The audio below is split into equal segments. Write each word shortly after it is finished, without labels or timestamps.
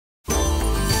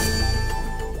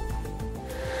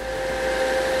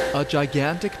A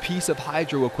gigantic piece of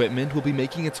hydro equipment will be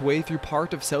making its way through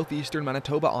part of southeastern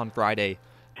Manitoba on Friday.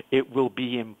 It will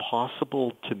be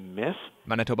impossible to miss.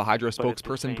 Manitoba Hydro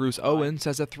spokesperson Bruce Owen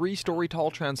says a 3-story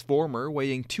tall transformer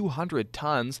weighing 200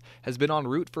 tons has been en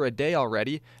route for a day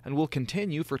already and will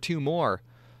continue for 2 more.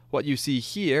 What you see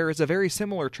here is a very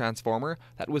similar transformer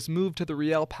that was moved to the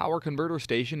Riel power converter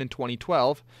station in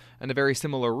 2012, and a very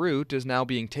similar route is now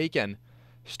being taken.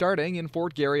 Starting in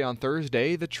Fort Garry on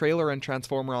Thursday, the trailer and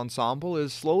transformer ensemble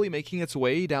is slowly making its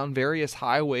way down various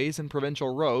highways and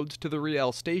provincial roads to the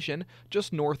Riel station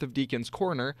just north of Deacon's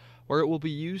Corner, where it will be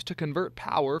used to convert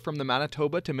power from the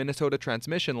Manitoba to Minnesota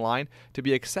transmission line to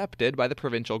be accepted by the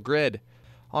provincial grid.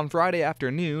 On Friday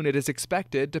afternoon, it is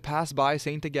expected to pass by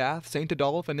St. Agathe, St.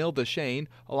 Adolphe, and Ile-des-Chênes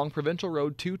along Provincial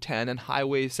Road 210 and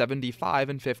Highways 75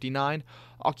 and 59,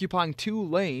 occupying 2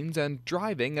 lanes and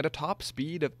driving at a top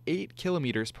speed of 8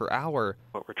 kilometers per hour.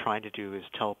 What we're trying to do is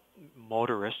tell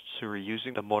motorists who are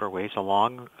using the motorways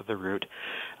along the route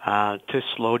to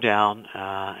slow down.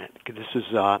 This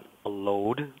is a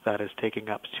load that is taking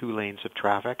up 2 lanes of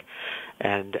traffic,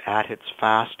 and at its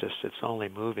fastest it's only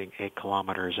moving 8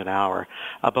 kilometers an hour,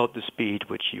 about the speed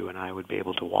which you and I would be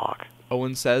able to walk.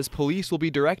 Owen says police will be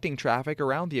directing traffic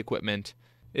around the equipment.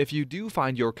 If you do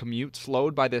find your commute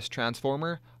slowed by this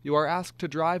transformer, you are asked to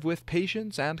drive with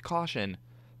patience and caution.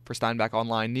 For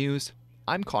Steinbachonline News,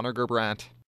 I'm Connor Gerbrandt.